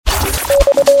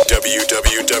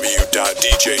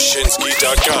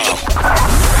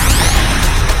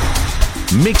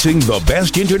www.djshinski.com. Mixing the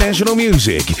best international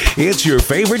music. It's your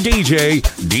favorite DJ,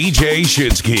 DJ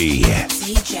Shinski.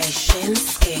 DJ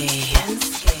Shinski.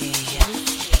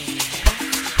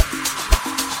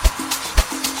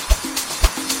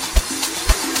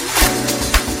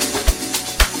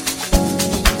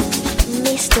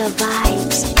 Mr.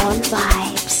 Vibes on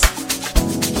Vibes.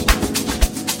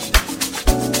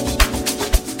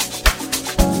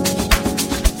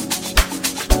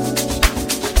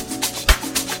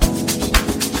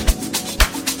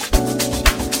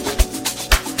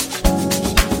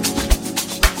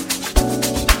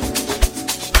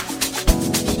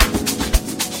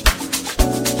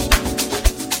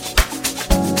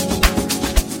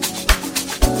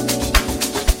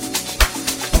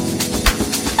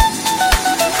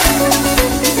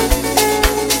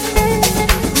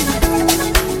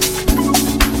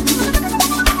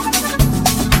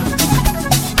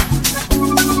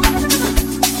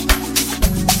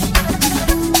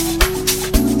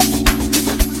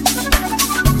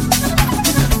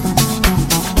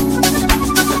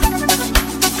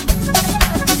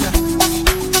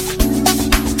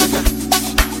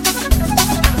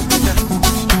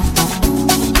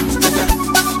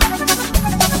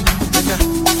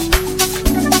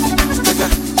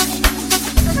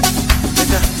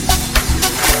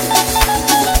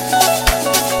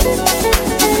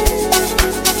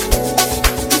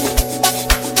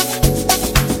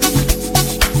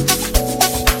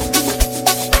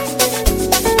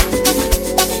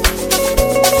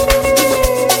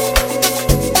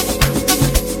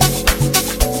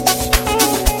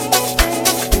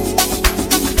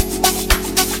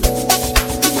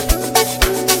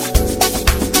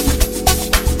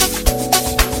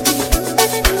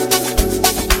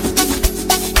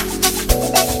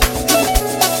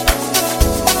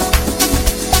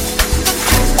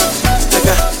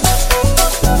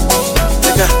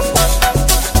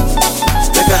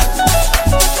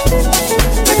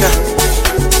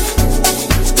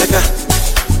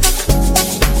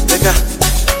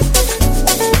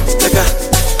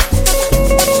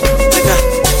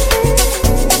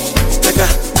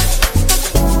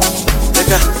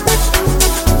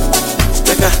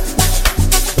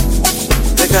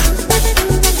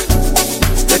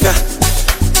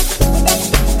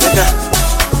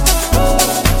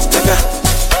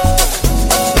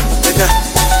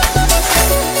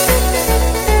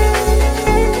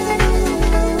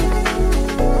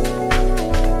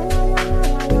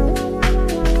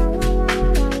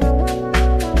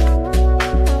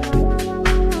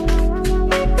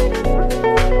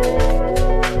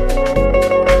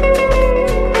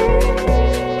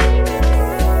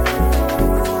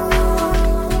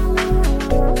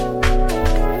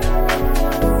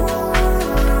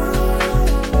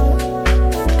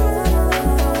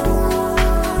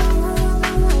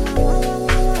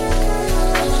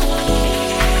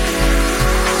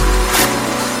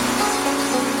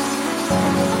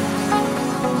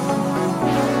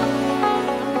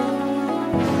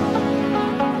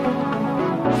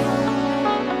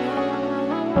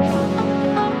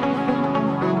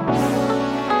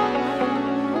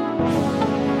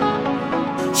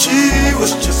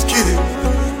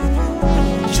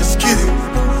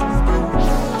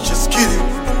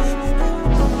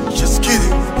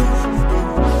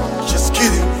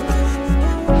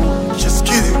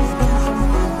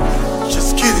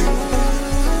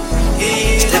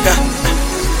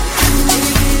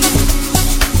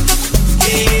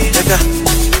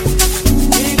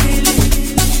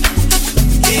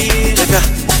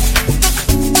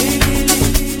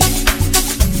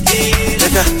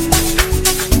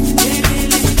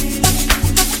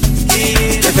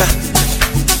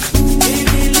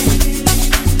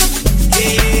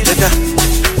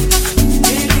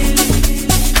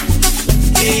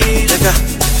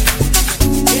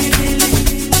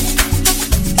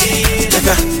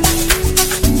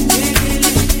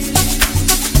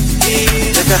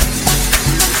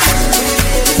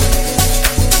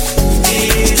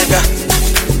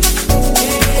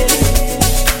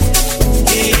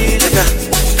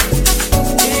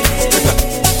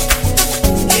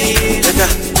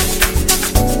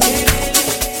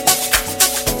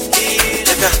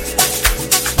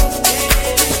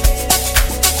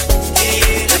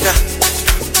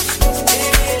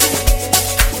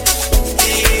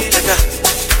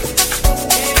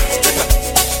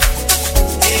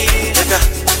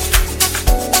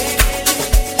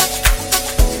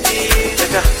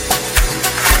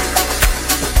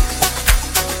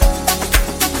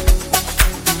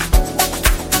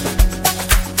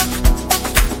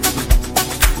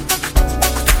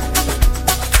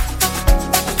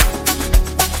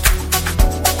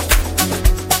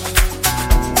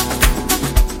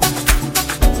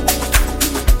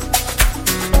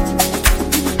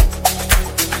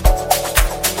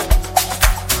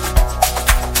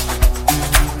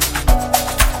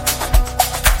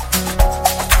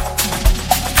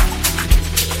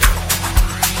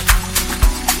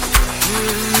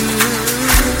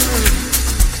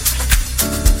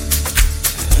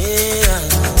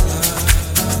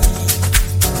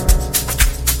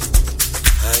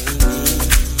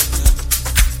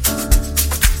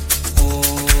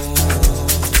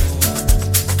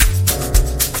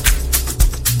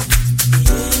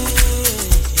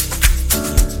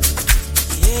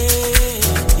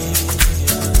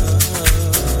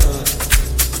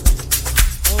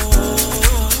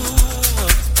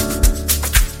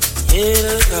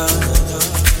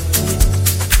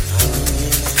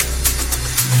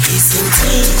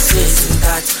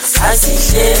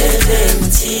 sasihlele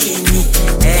emthini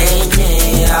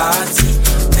enye yathi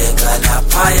bheka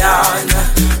laphayana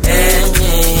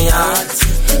enye yathi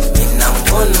mina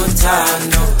ngibona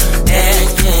uthando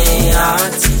enye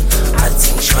yathi athi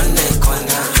ngishone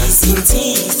khona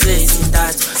izintsizwa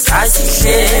ezintathu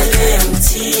sasihlele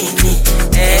emthini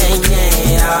enye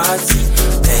yathi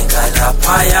bheka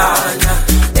laphayana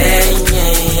enye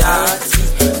yathi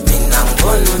mina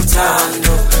ngibona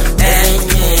uthando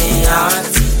enye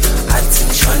yathi athi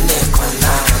ngishone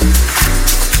khona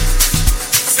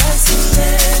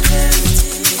sasihlele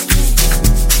emthini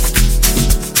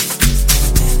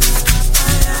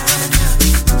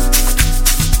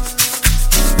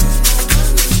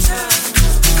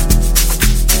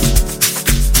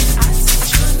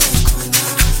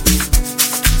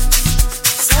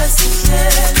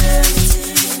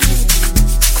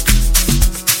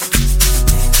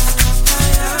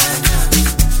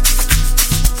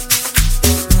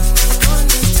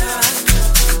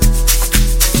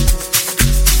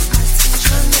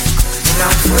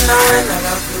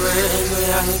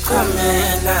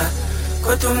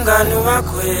kodwa umngani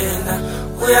wakho wena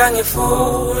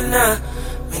uyangifuna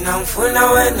mina ngifuna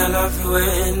wena love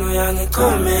wena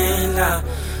uyangikhomela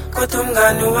kodwa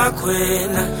umngani wakho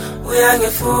wena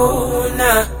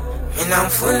uyangifuna mina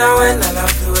ngifuna wena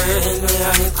love wena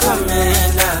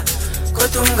uyangikhomela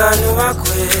kodwa umngani wakho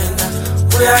wena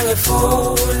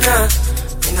uyangifuna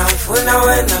mina ngifuna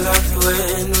wena love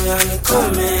wena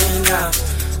uyangikhomela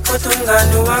kodwa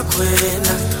umngani wakho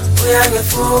wena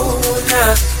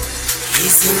uyangifuna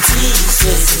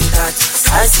izintsizwa ezintathu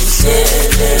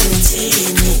sasihlele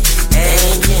emthini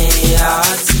enye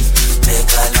yathi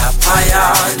bheka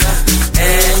laphayana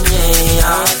enye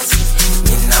yathi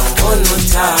mina ngibona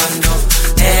uthando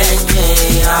enye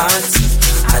yathi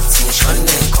athi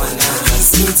ngishone khona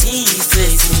izintsizwa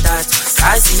ezintathu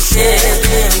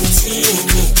sasihlele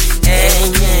emthini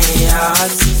enye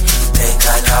yathi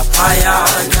bheka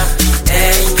laphayana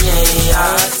enye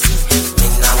yathi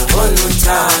mina ngibona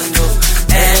uthando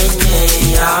enye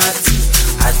yathi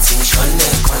athi ngishone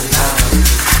khona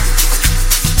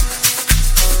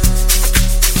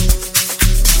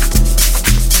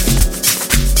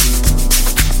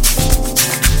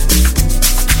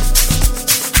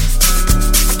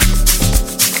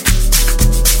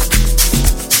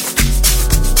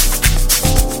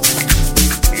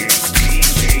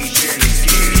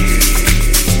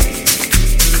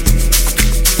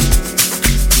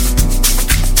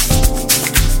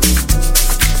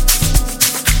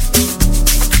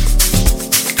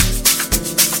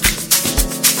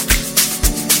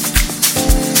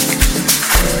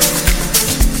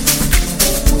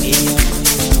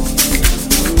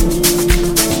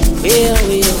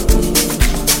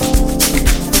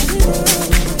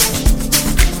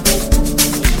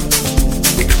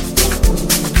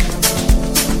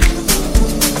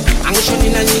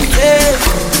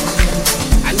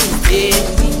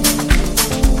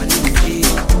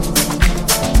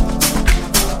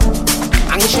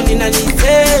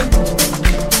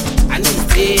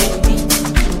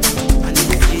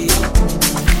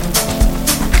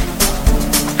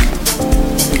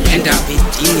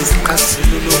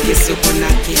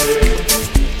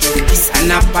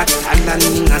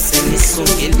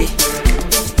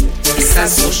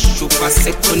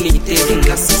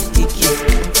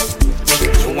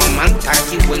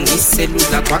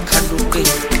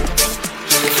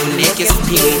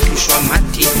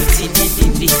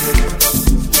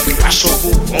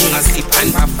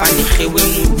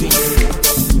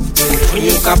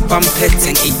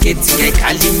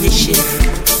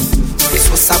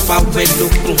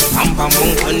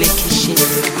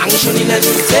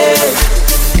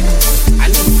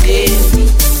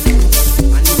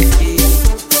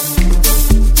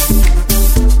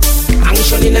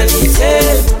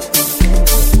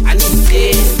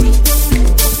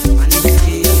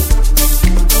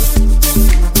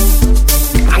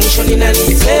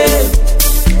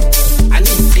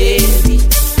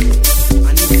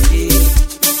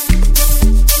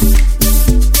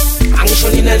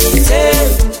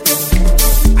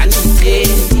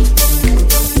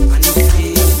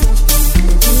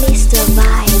Mr.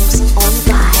 Vibes on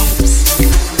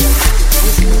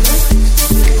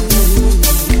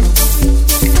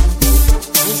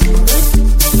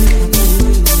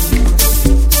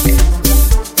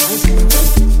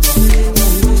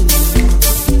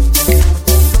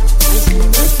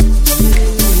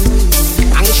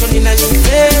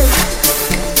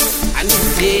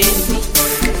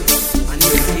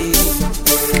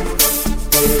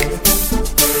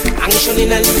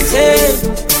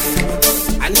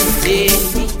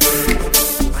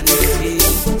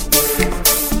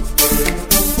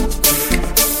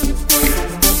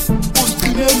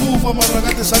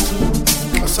kade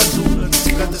sadlula asadlula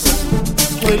nithi kade sadlula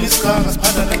cwela isiganga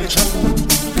siphanda nechakula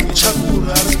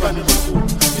ichakula arisibane makhulu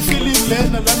ifilimu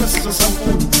lena lana sizo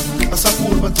sampulu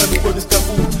asampulu bacala ukubona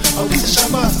isitapulu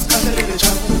awusishabasa sikhahlelele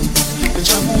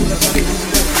echakula ngale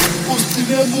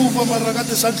uzigcine emuva mara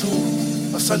kade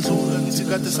sadlula asadlula nithi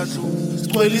kade sadlula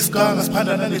sicwela isiganga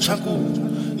siphanda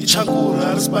nechakula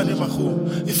ichakula arisibane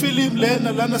makhulu ifilimu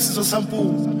lena lana sizo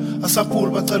sampulu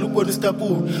asampulu bacala ukubona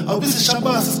isitapulu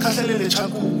awusishabasa sikhahlelele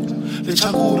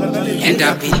echakula ngale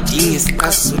endaba idinga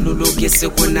isiqasululo ke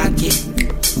sekonake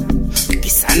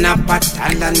bisana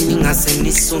badala ningase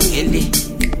nisongele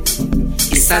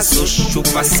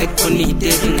isazoshuba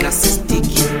sekonideri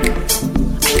nasistiki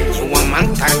ayiwa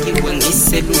mangaki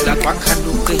wengiselula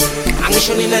kwakhaluqe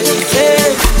angishonela lithe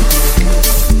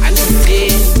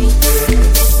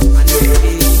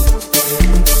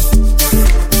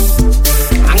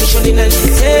angishonela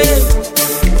lithe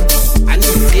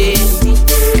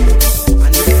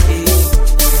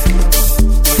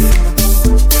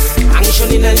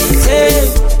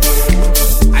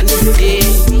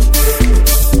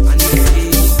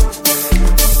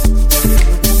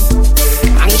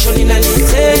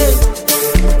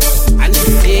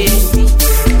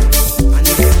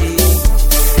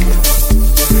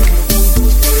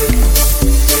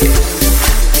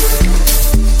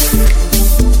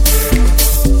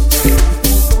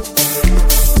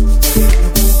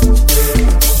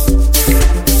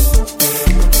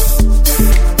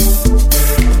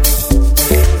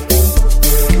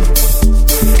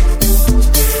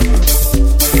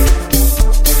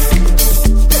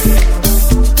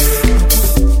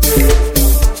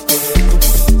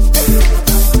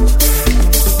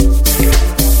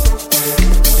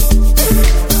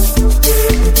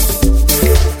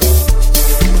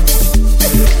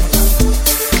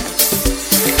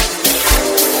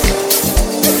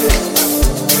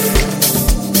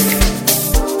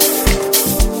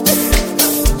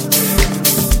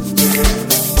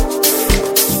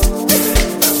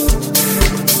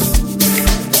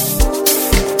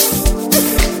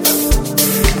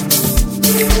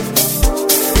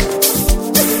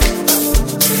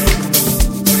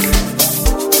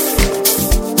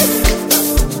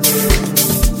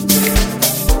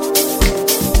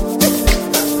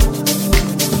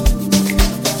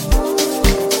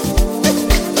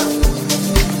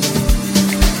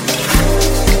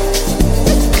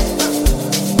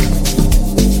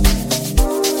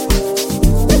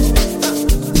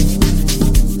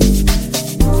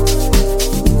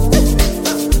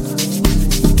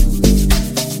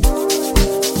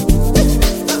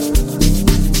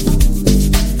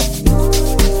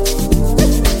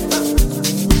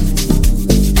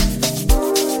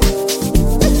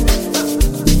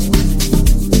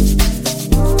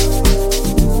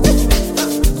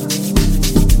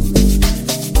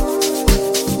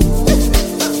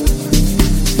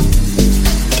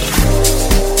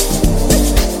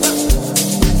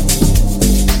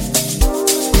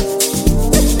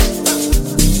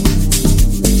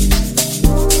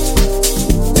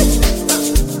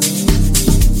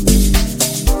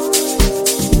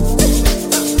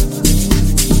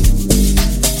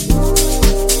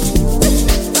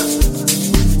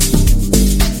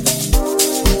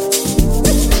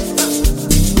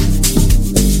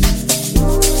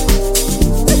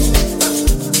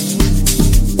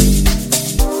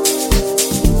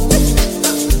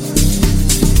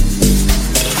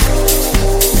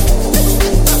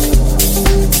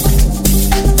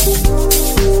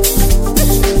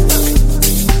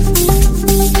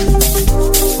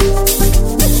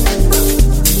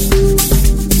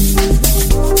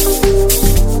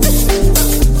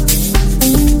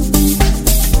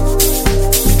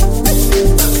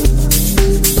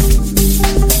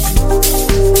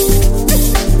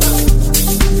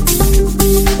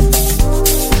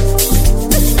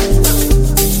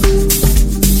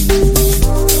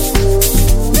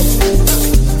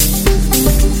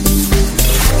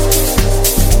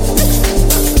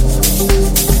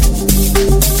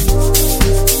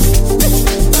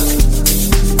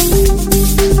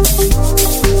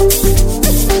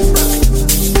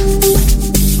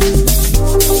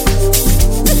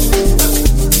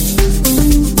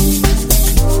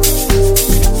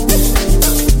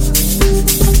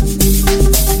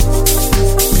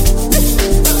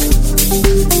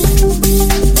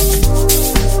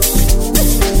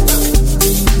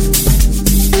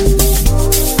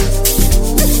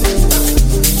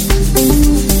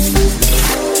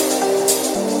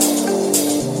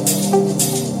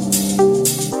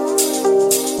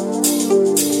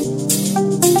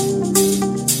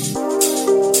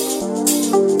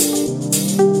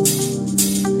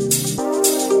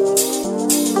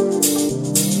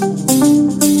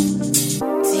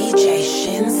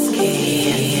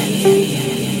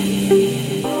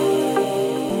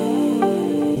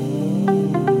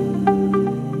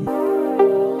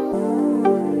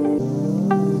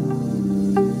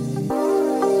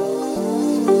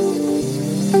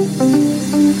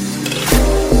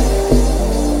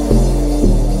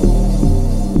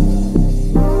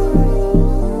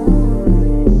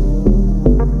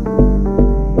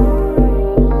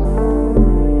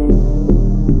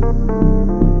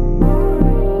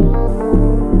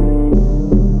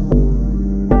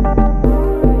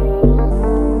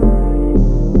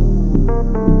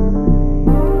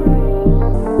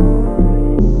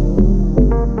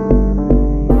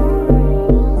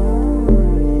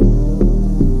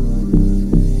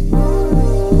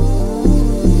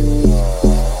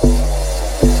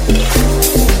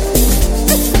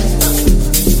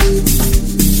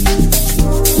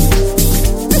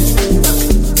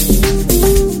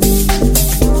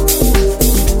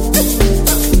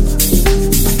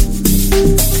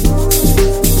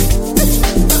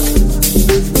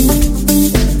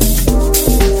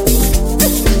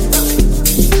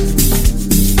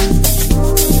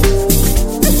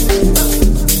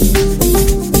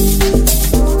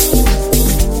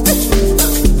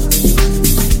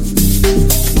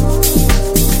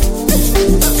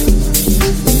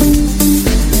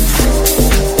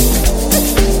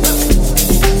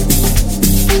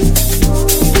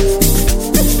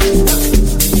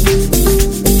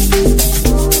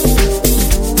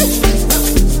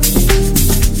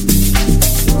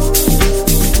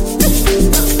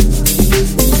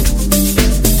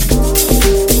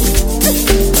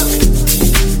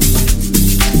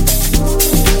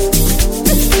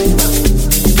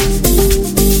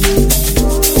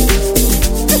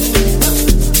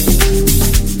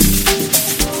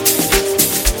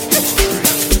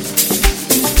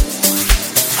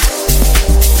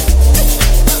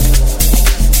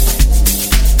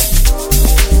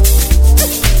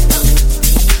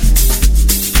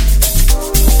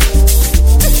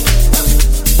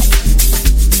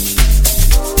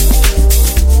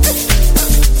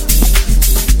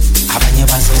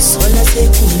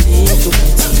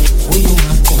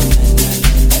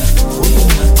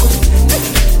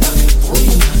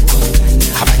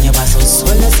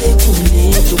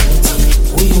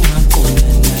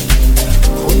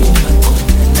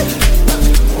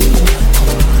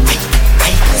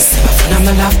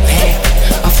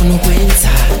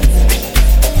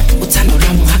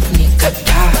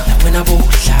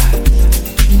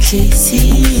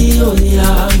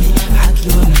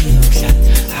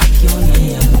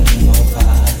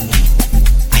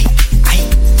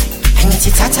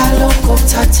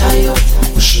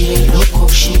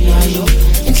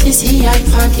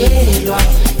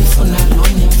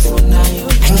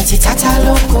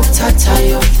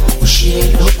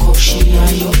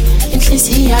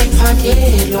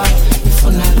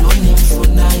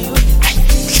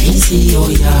Inhliziyo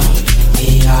yami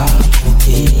eyakho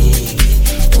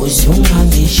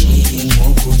uzungangishiyi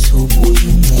ngokuthi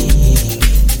ubuyini.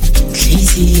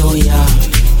 Inhliziyo yami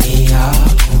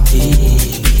eyakho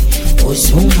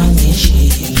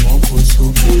uzungangishiyi ngokuthi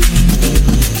ubuyini.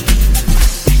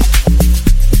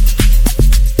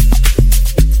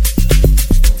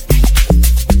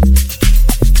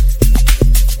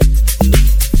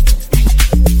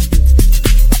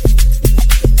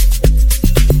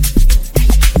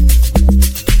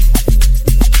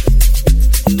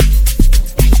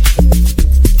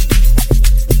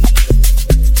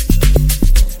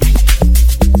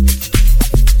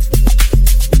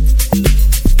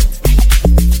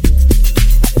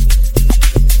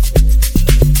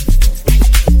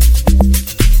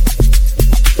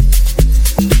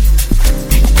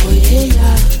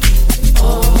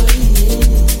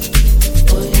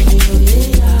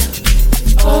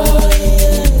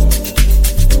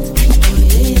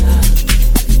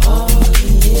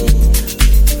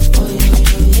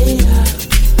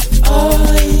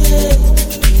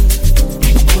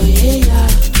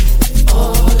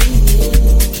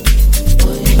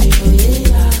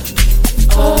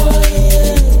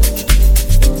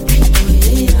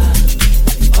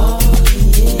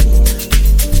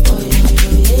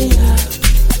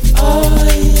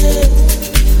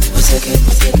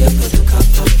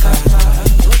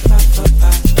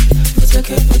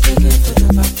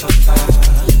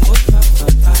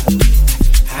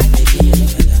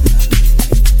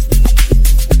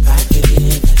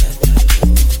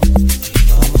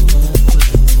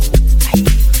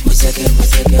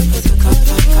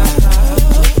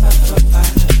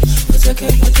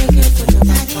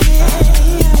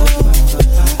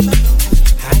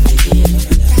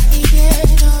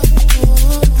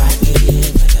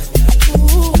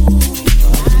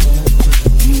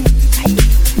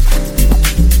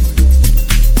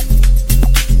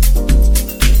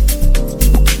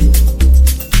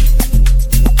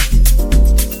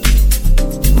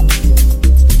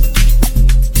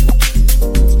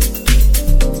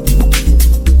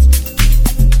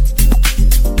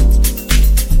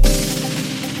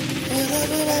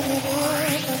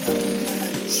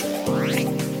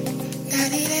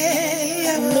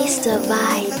 Mr.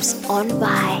 Vibes on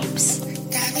Vibes.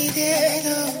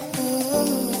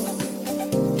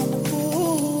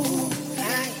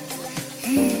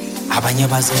 Abanye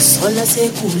bazosola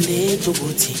sekuletha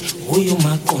ukuthi uyu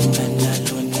maqondana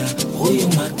lona, uyu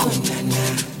maqondana,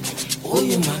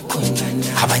 uyu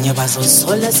maqondana. Abanye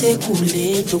bazosola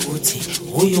sekuletha ukuthi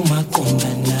uyu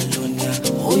maqondana lona,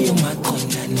 uyu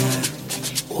maqondana,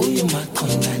 uyu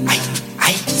maqondana.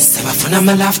 Ay, sebafuna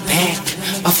ama love back,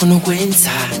 bafuna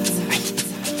ukwenza. Ay,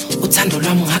 uthando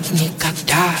lwami ngakunika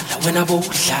kudala wena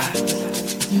bowudlala.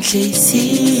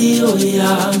 Inhliziyo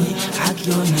yami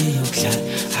akuyona eyokudlala,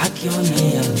 akuyona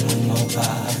eyanoma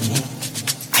ubani.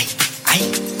 Ay, ay.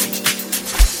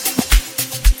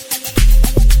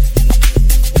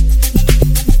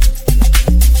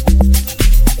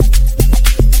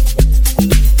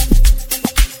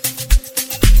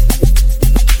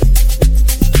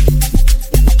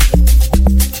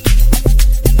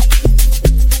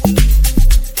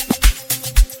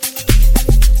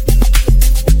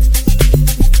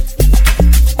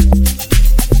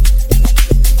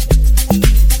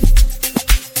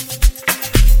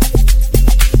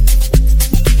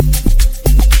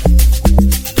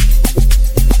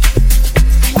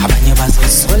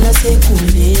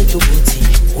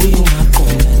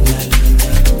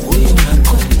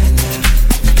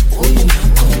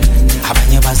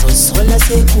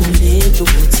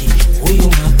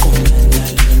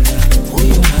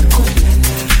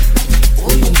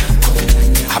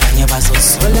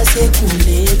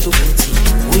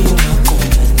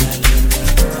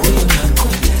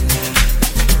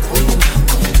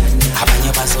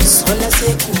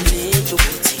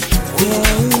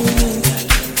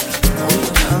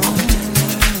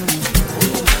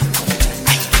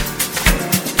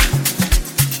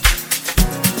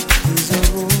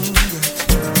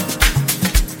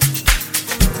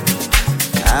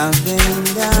 I've been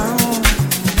down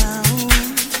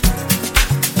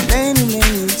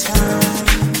many times.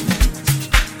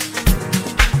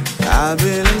 I've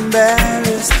been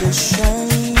embarrassed,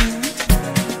 ashamed,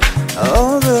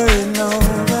 over and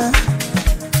over.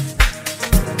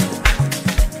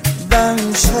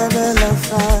 Banshabela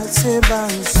fate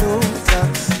bansoka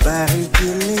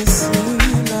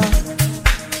barikilisina.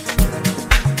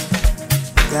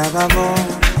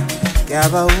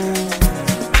 Gabau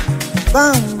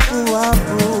bambu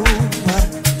abu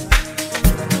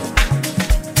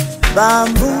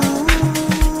bambu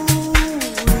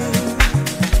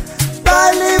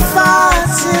balifa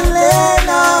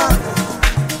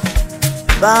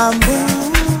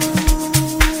bamboo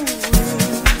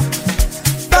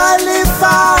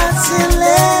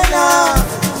balifatilena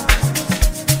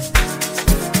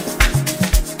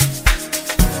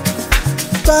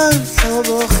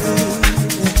banhlobohile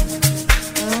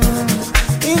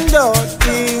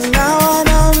indodi ngawa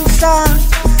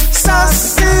namhlanje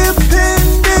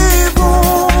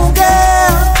sasiphindibuke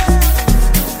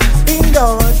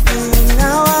indodi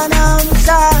ngawa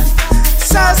namhlanje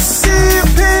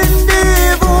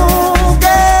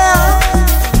sasiphindibuke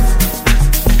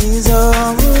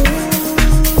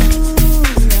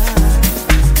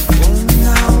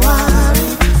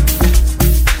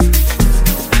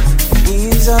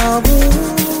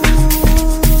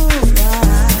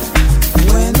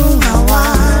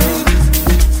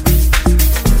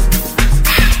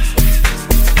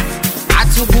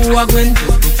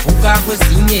Ukwenduduka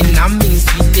kwezinye nami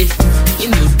ngisile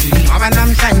indodu ingaba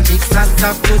namhlanje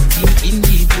kusasa futhi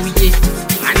indibuye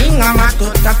maningi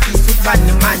amadoda afisa ukuba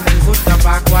nemali kodwa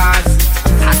bakwazi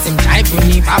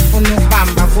nasemjayivuni bafuna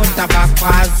ukubamba kodwa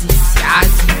bakwazi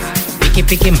siyazi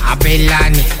pikipiki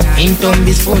mabelane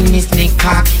intombi sifuna isnake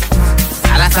park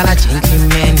sala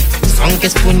gentleman sonke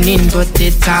sifuna indoda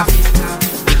ethafu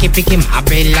pikipiki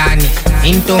mabelane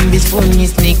intombi sifuna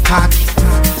isnake park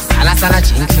sala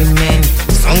gentleman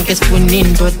sonke sifuna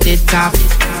indoda ethafu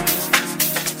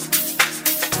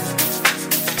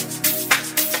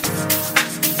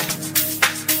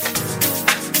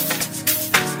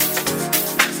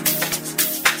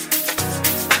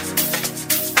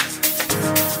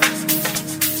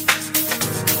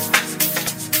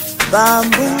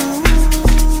bamboo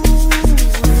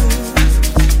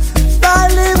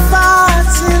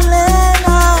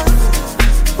balifatilena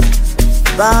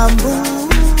bamboo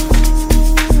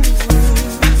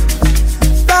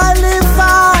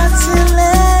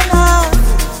balifatilena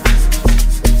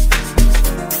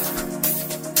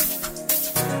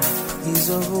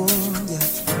izobuya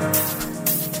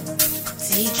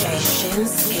DJ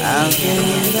Shinski. I've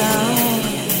been down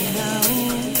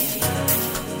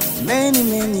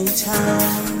many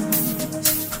times.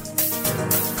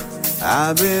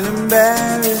 I've been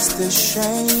embarrassed,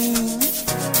 ashamed,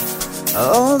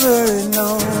 over and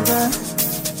over.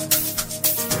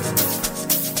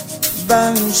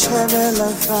 Banshebela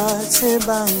fati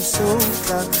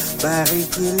bansoka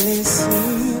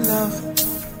barikilisilo.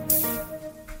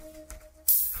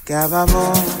 Gababo,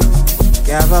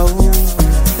 gabawu,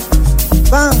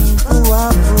 banku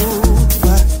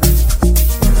abuwa.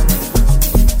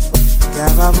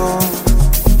 Gababo,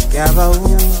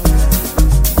 gabawu,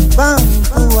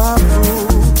 banku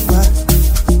abuwa.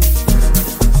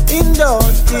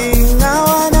 Indoti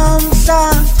ngawa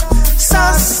namhlanje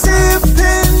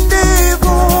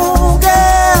sasiphindibuke.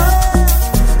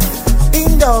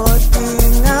 Indoti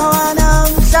ngawa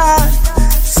namhlanje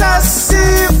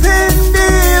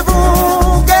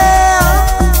sasiphindibuke.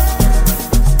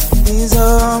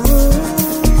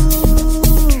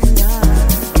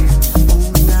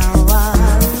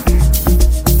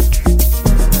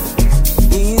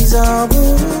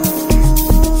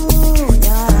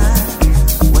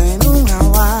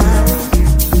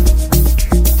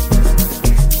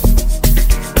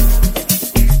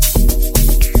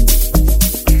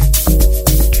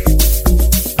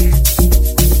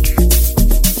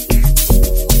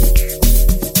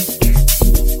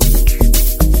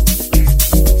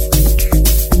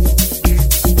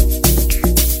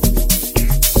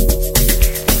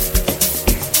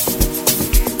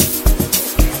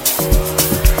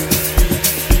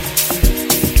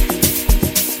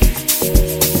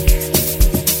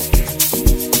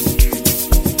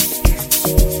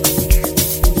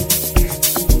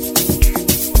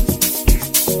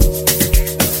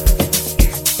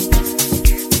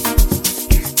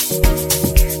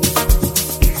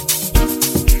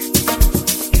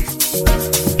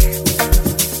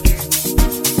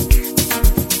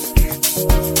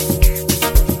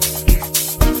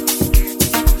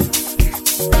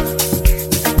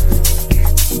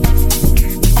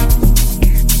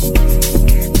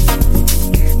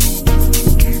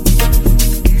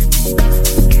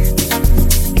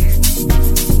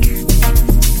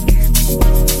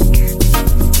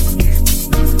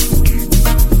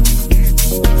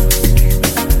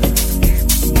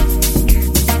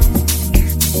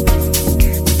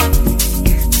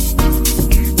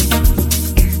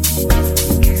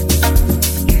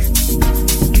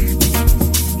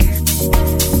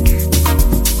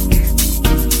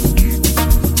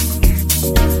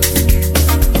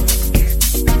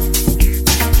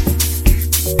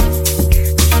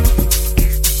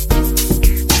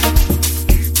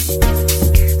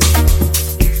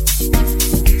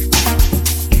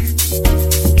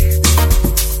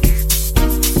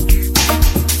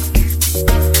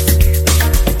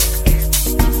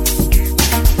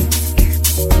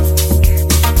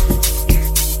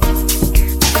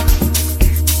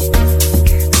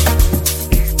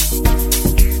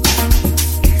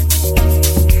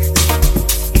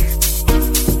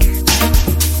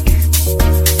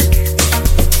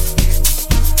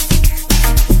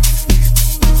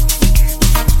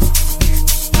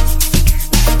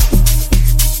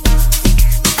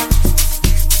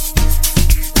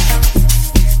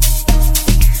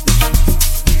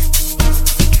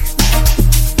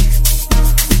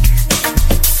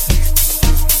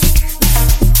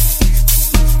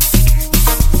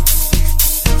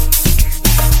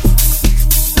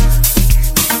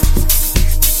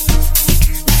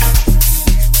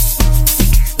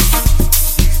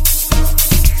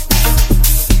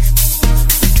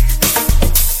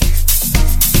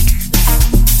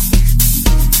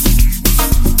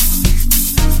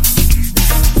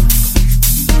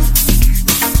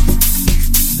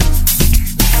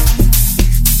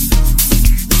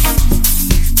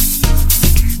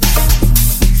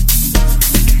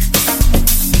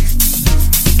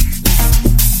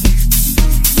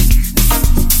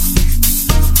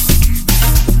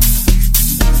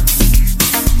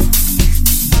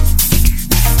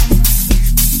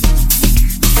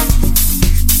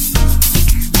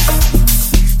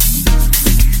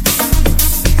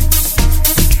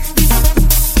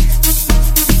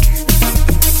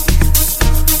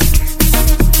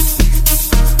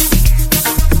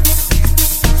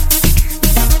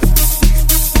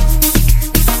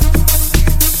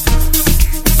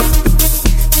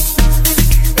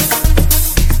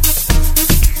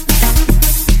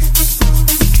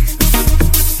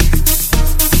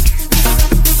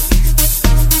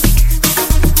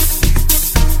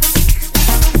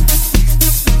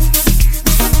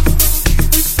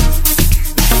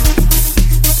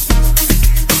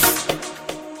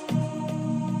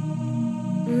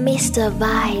 Mr.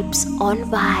 Vibes on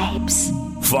Vibes.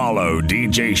 Follow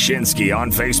DJ Shinski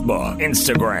on Facebook,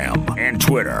 Instagram, and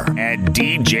Twitter at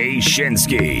DJ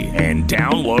Shinski. And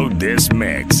download this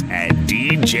mix at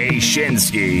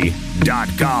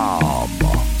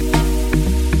djshinski.com.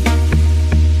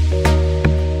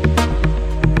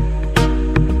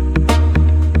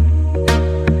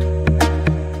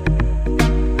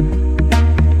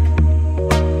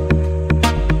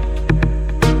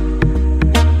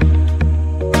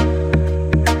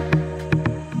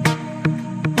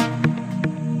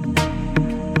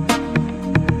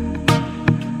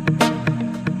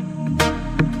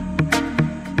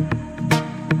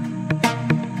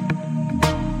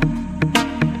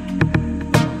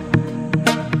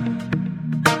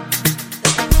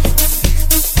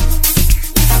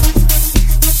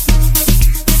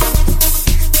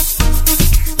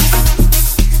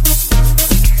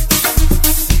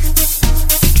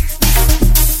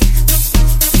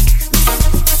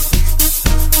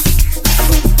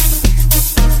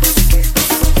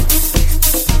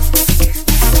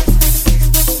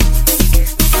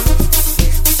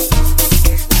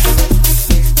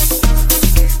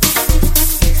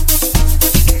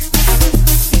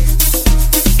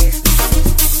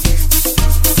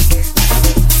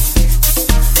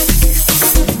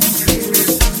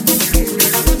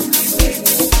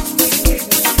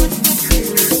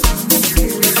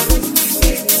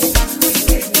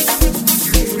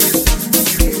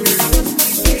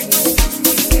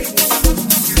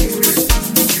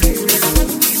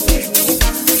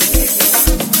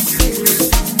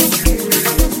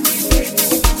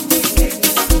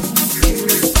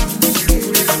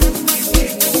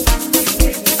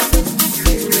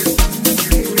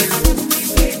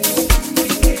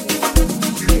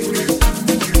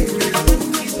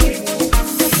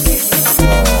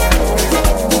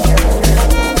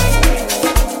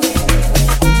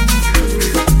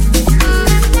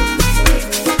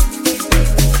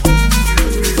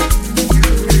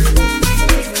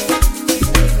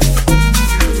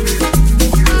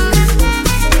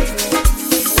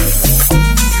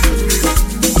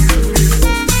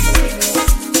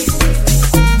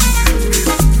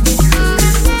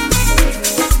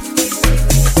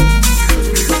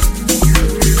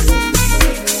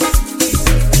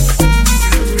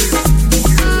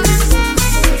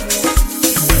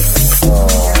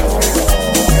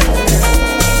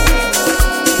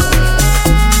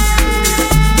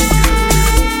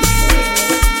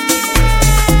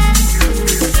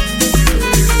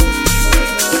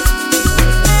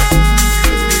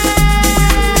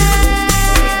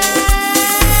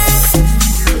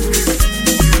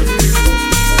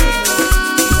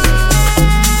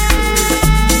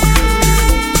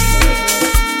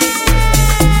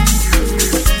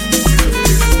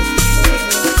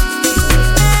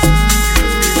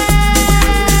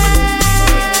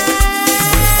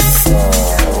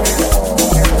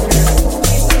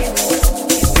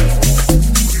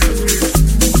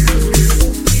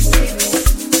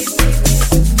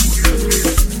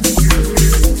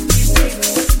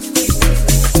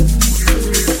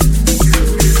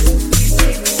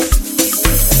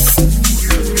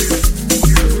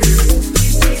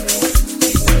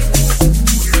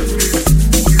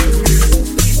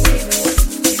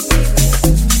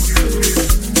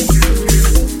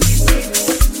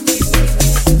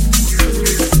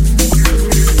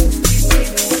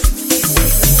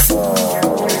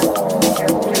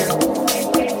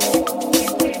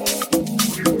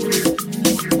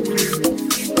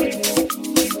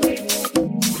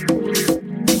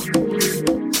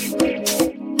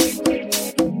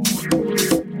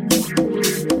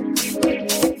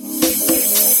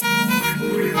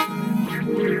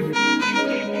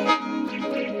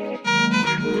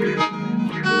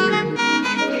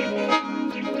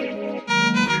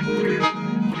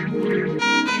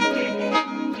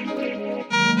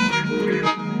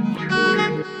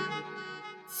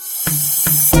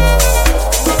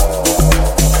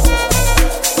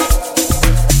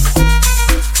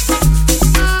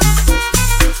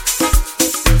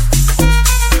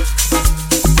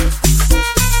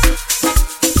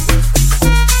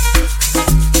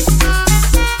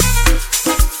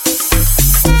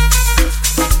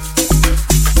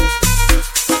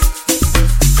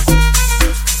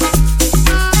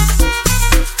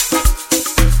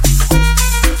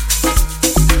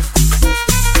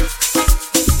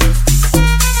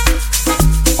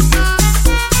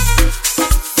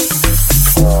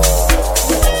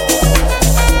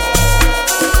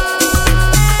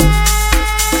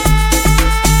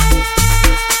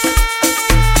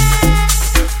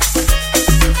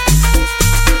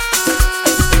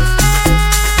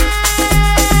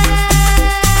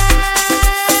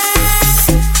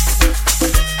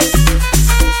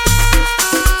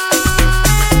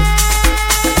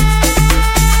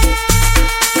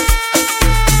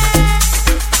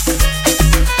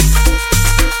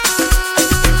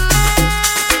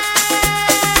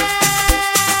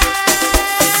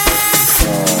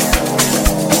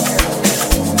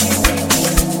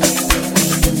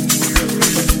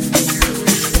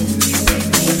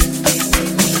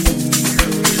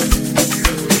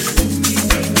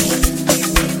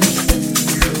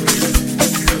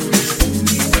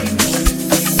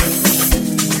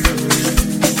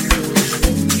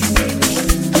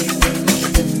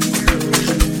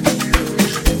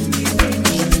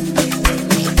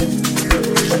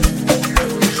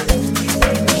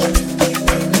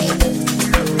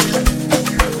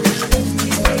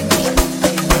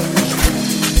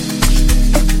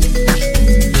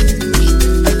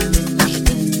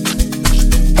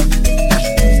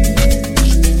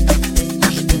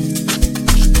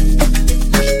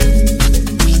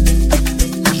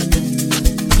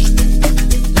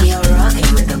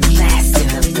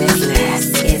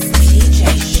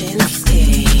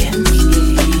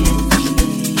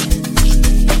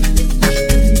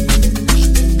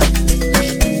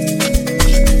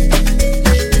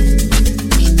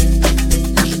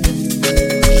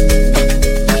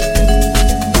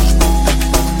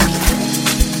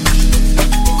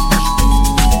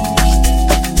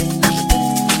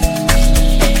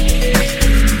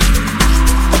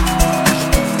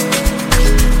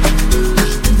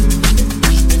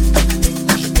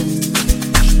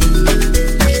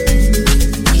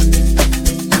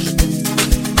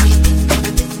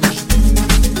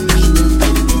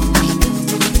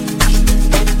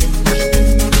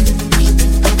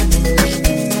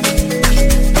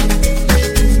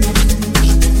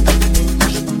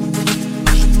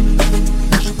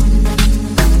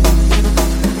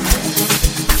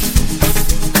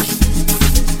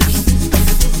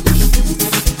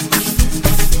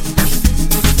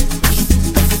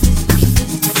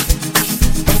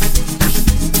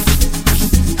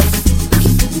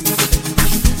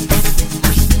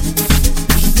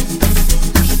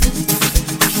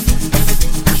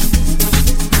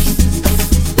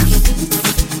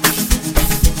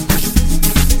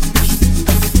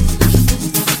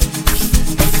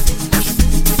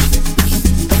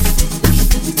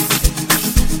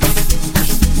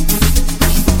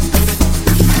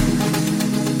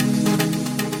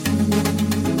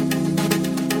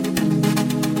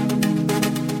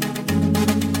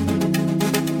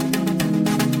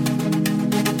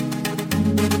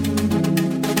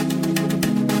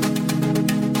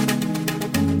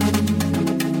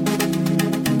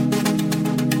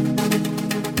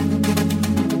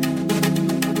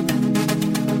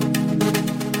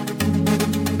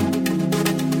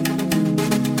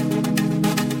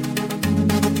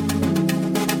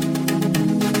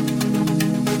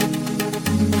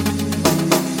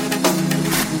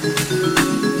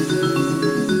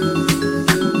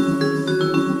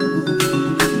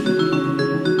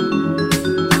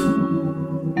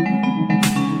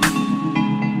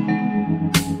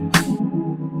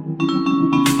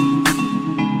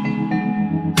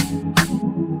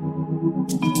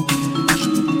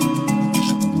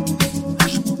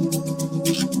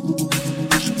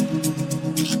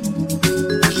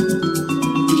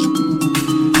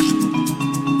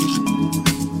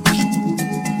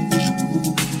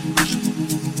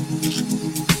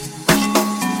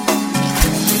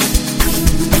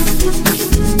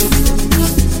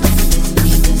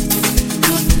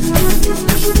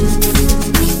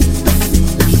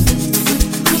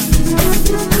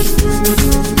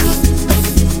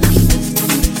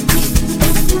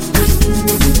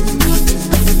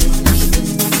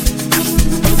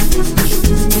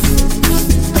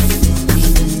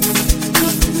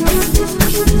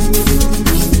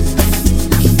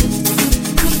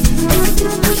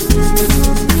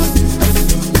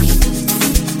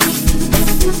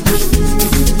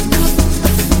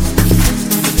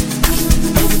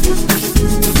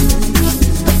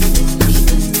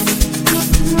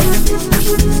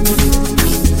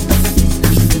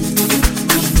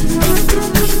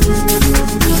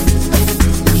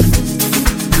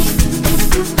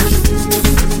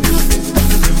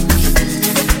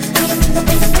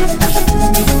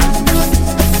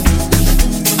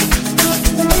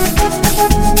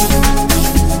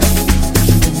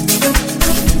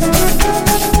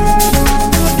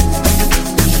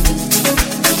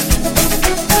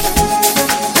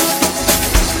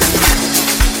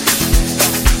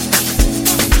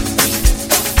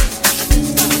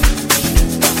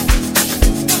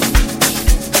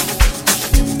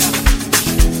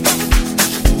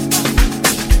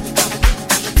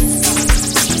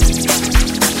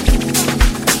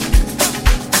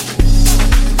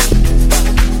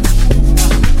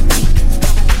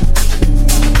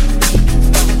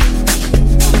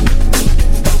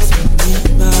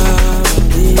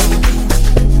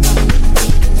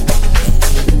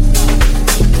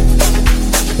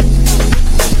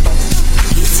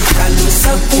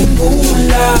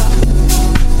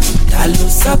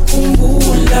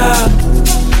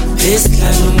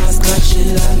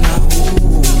 masqashelana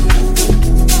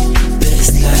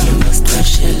besilalo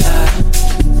masqashelana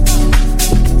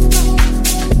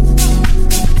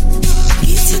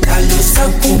ngithi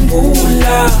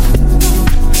dalusakhumbula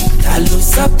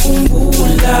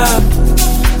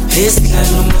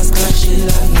besilalo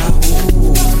masqashelana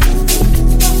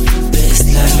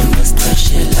besilalo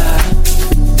masqashelana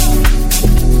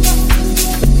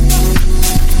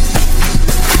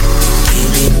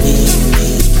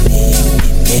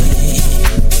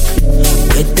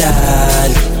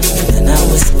wedali mina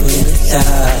nawe sikwelahla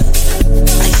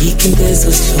ayikho into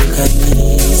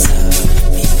ezosihlukanisa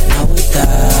mina nawe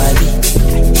dali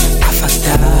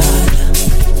afakudala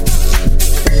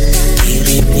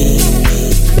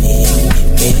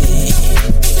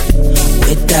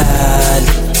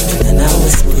wedali mina nawe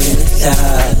sikwelahla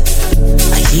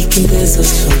ayikho into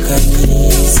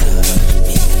ezosihlukanisa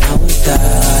mina nawe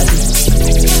dali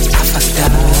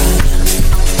afakudala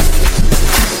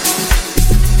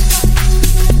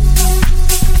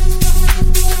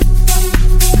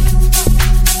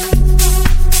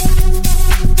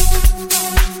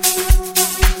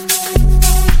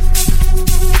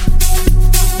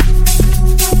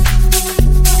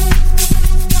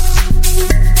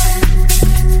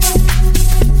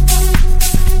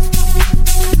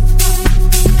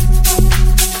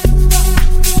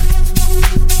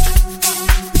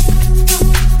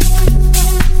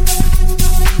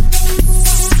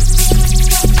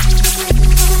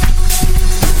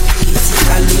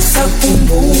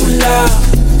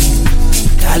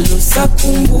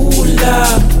sakhumbula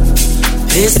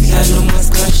besilalo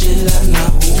masqashelana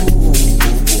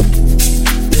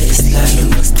besilalo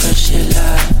masqashelana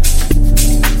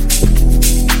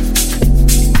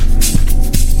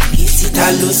ngithi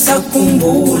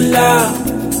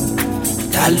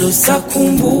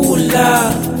dalusakhumbula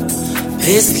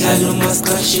besilalo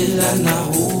masqashelana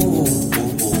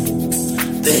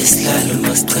besilalo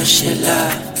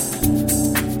masqashelana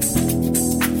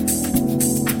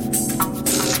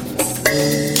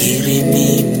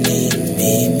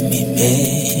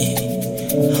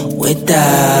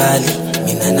wedali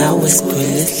mina nawe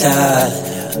sikwelahla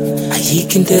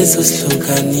ayikho into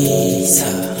ezosihlukanisa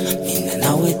mina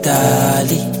nawe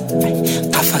dali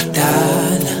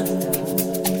afakudala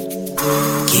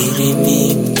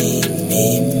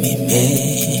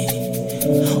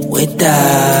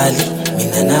wedali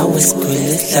mina nawe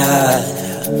sikwelahla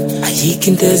ayikho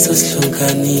into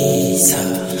ezosihlukanisa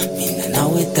mina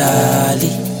nawe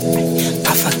dali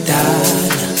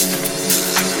afakudala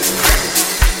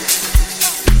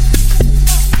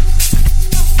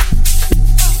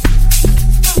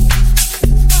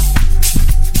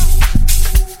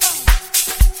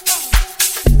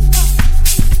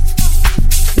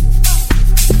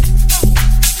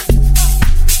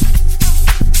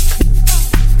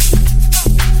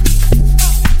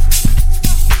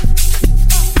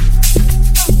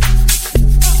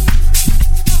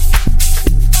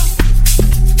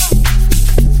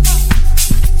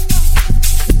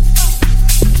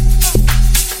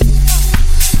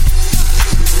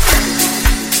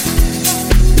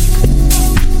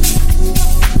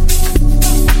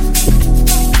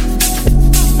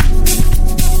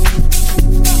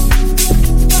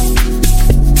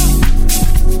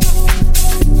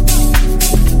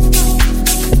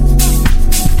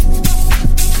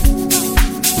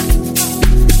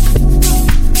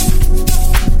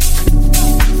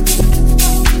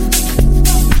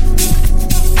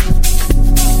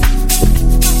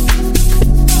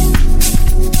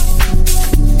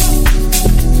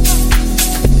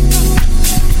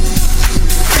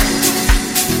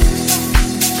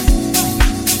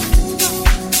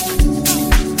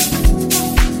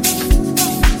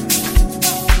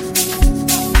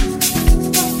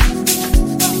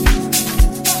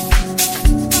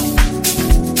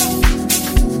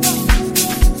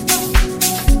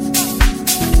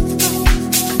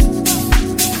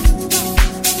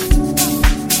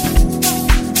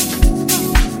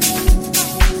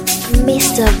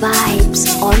Mr. Vibes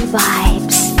on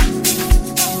Vibes.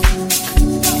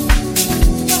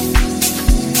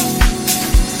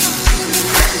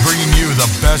 Bringing you the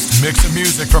best mix of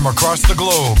music from across the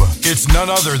globe. It's none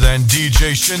other than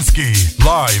DJ Shinski,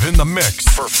 live in the mix.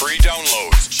 For free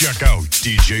downloads, check out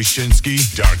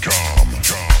djshinsky.com.